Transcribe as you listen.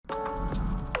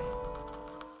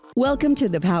Welcome to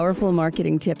the Powerful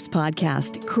Marketing Tips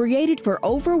podcast, created for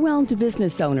overwhelmed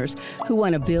business owners who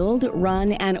want to build,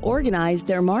 run, and organize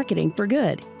their marketing for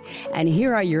good. And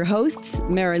here are your hosts,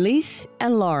 Marilise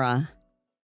and Laura.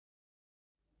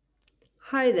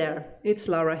 Hi there, it's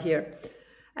Laura here.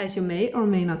 As you may or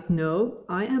may not know,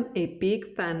 I am a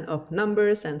big fan of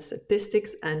numbers and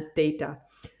statistics and data.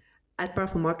 At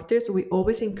Powerful Marketers, we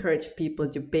always encourage people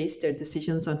to base their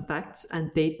decisions on facts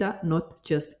and data, not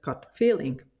just gut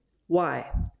feeling.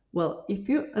 Why? Well, if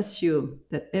you assume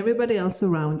that everybody else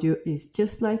around you is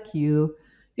just like you,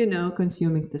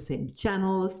 consuming the same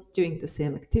channels, doing the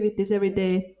same activities every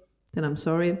day, then I'm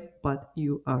sorry, but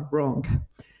you are wrong.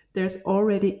 There's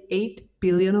already 8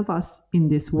 billion of us in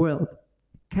this world.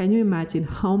 Can you imagine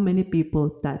how many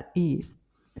people that is?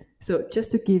 So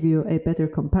just to give you a better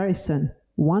comparison,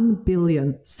 1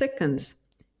 billion seconds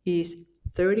is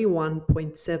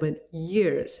 31.7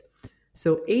 years.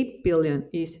 So 8 billion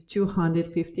is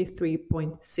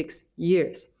 253.6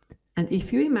 years. And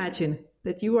if you imagine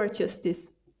that you are just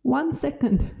this 1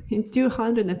 second in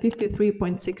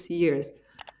 253.6 years,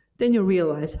 then you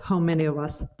realize how many of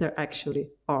us there actually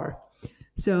are.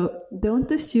 So don't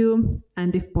assume,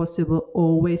 and if possible,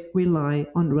 always rely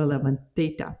on relevant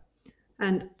data.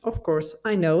 And of course,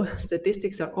 I know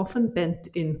statistics are often bent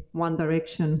in one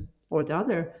direction or the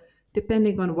other,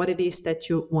 depending on what it is that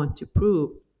you want to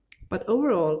prove. But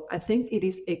overall, I think it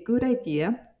is a good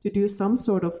idea to do some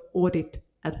sort of audit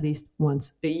at least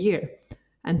once a year.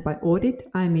 And by audit,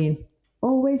 I mean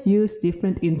always use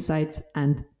different insights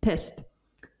and test.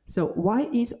 So why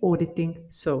is auditing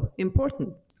so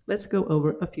important? Let's go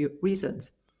over a few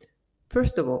reasons.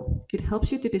 First of all, it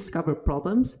helps you to discover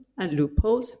problems and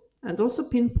loopholes and also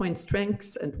pinpoint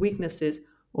strengths and weaknesses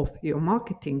of your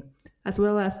marketing, as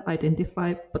well as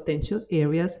identify potential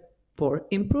areas for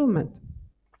improvement.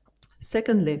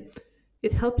 Secondly,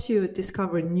 it helps you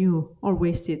discover new or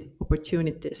wasted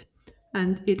opportunities,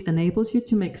 and it enables you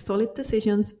to make solid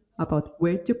decisions about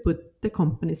where to put the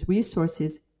company's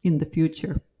resources in the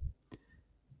future.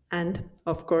 And,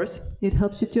 of course, it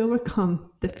helps you to overcome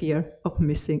the fear of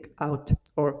missing out,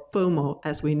 or FOMO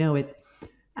as we know it,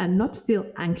 and not feel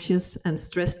anxious and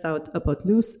stressed out about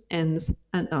loose ends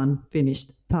and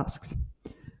unfinished tasks.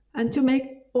 And to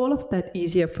make all of that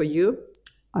easier for you,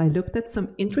 I looked at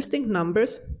some interesting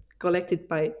numbers collected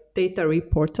by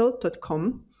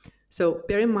datareportal.com. So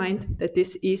bear in mind that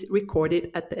this is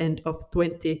recorded at the end of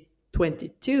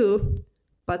 2022,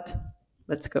 but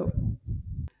let's go.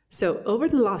 So over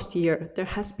the last year, there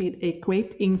has been a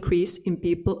great increase in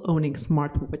people owning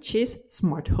smartwatches,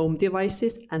 smart home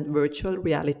devices, and virtual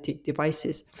reality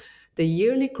devices. The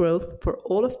yearly growth for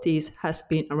all of these has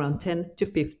been around 10 to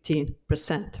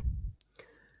 15%.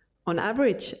 On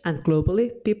average and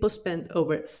globally, people spend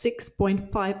over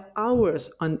 6.5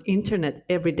 hours on internet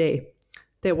every day.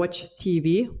 They watch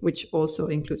TV, which also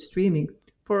includes streaming,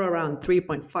 for around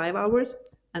 3.5 hours,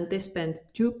 and they spend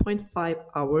 2.5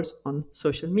 hours on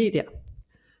social media.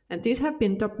 And these have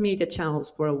been top media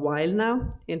channels for a while now.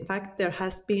 In fact, there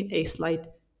has been a slight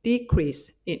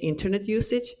decrease in internet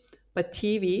usage, but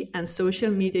TV and social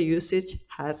media usage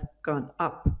has gone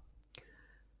up.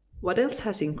 What else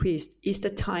has increased is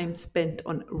the time spent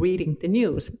on reading the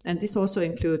news, and this also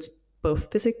includes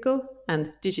both physical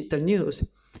and digital news.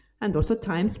 And also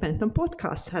time spent on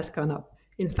podcasts has gone up.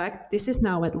 In fact, this is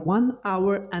now at 1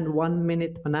 hour and 1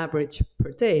 minute on average per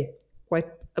day.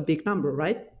 Quite a big number,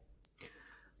 right?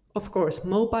 Of course,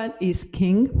 mobile is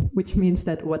king, which means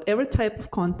that whatever type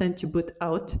of content you put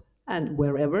out and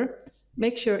wherever,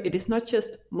 make sure it is not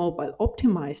just mobile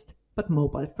optimized, but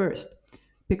mobile first.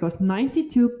 Because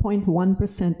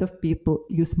 92.1% of people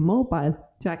use mobile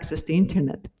to access the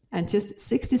internet, and just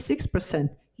 66%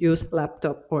 use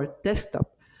laptop or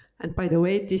desktop. And by the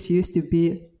way, this used to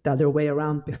be the other way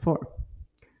around before.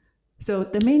 So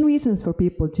the main reasons for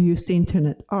people to use the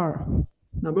internet are: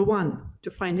 number 1, to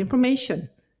find information;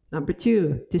 number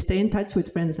 2, to stay in touch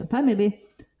with friends and family;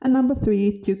 and number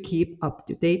 3, to keep up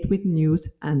to date with news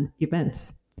and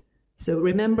events. So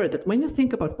remember that when you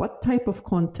think about what type of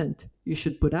content you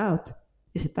should put out,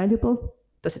 is it valuable?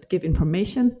 Does it give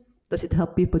information? Does it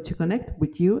help people to connect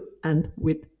with you and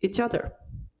with each other?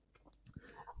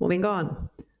 Moving on.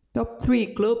 Top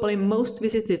 3 globally most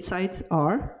visited sites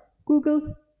are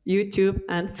Google, YouTube,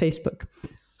 and Facebook.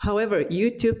 However,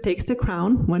 YouTube takes the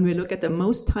crown when we look at the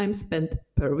most time spent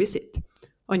per visit.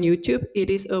 On YouTube,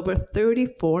 it is over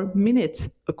 34 minutes,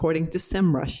 according to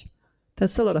SEMrush.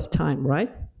 That's a lot of time,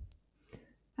 right?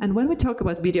 And when we talk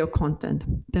about video content,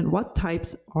 then what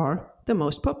types are the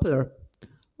most popular?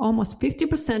 Almost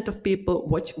 50% of people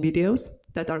watch videos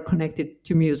that are connected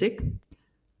to music.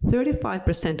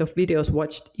 35% of videos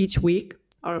watched each week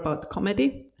are about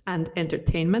comedy and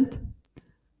entertainment.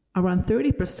 Around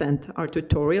 30% are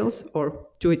tutorials or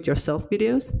do-it-yourself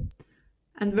videos.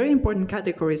 And very important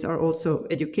categories are also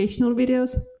educational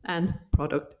videos and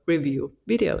product review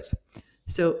videos.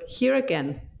 So here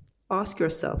again, ask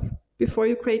yourself, before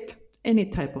you create any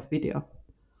type of video,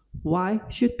 why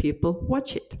should people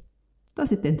watch it?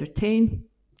 Does it entertain?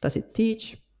 Does it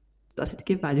teach? Does it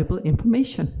give valuable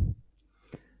information?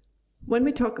 When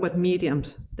we talk about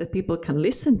mediums that people can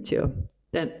listen to,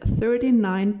 then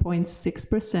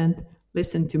 39.6%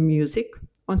 listen to music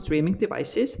on streaming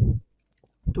devices,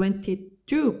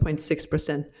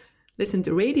 22.6% listen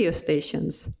to radio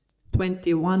stations,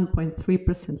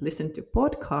 21.3% listen to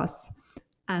podcasts,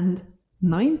 and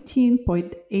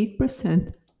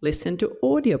 19.8% listen to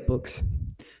audiobooks.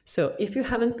 So if you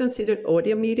haven't considered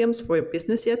audio mediums for your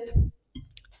business yet,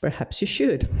 perhaps you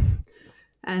should.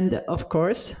 And of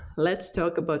course, let's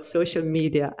talk about social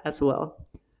media as well.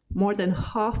 More than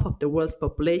half of the world's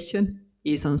population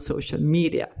is on social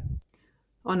media.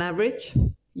 On average,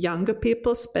 younger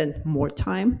people spend more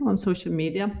time on social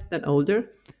media than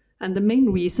older. And the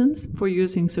main reasons for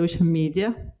using social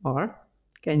media are,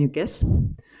 can you guess?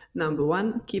 Number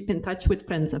 1, keep in touch with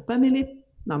friends and family.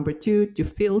 Number 2, to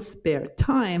fill spare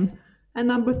time. And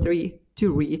number 3,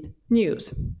 to read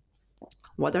news.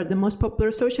 What are the most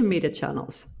popular social media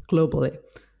channels globally?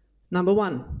 Number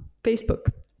 1,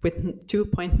 Facebook with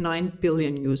 2.9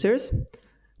 billion users.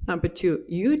 Number 2,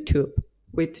 YouTube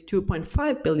with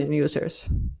 2.5 billion users.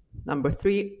 Number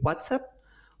 3, WhatsApp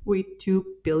with 2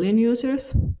 billion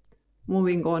users.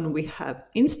 Moving on, we have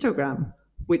Instagram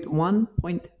with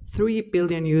 1.3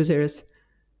 billion users.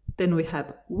 Then we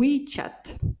have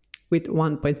WeChat with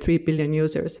 1.3 billion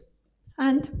users.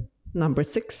 And number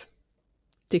 6,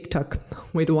 TikTok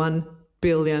with 1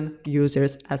 billion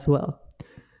users as well.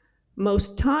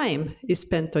 Most time is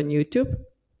spent on YouTube,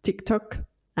 TikTok,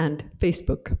 and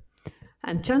Facebook.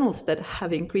 And channels that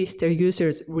have increased their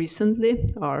users recently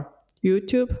are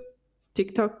YouTube,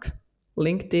 TikTok,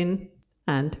 LinkedIn,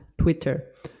 and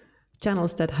Twitter.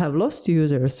 Channels that have lost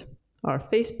users are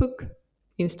Facebook,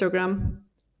 Instagram,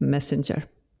 Messenger.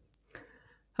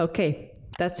 Okay,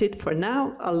 that's it for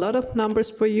now. A lot of numbers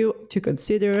for you to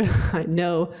consider, I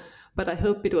know, but I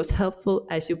hope it was helpful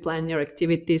as you plan your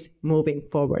activities moving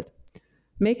forward.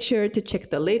 Make sure to check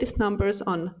the latest numbers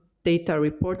on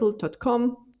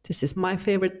datareportal.com. This is my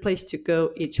favorite place to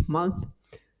go each month.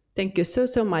 Thank you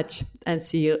so much, and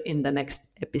see you in the next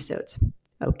episodes.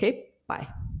 Okay, bye.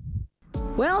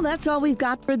 Well, that's all we've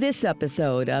got for this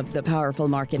episode of the Powerful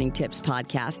Marketing Tips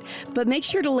podcast. But make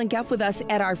sure to link up with us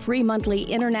at our free monthly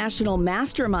international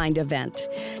mastermind event.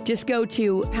 Just go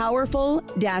to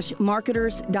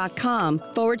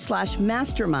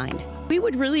powerful-marketers.com/mastermind. We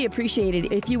would really appreciate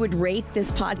it if you would rate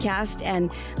this podcast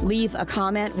and leave a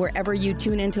comment wherever you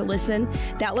tune in to listen.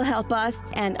 That will help us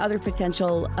and other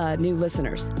potential new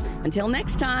listeners. Until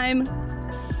next time.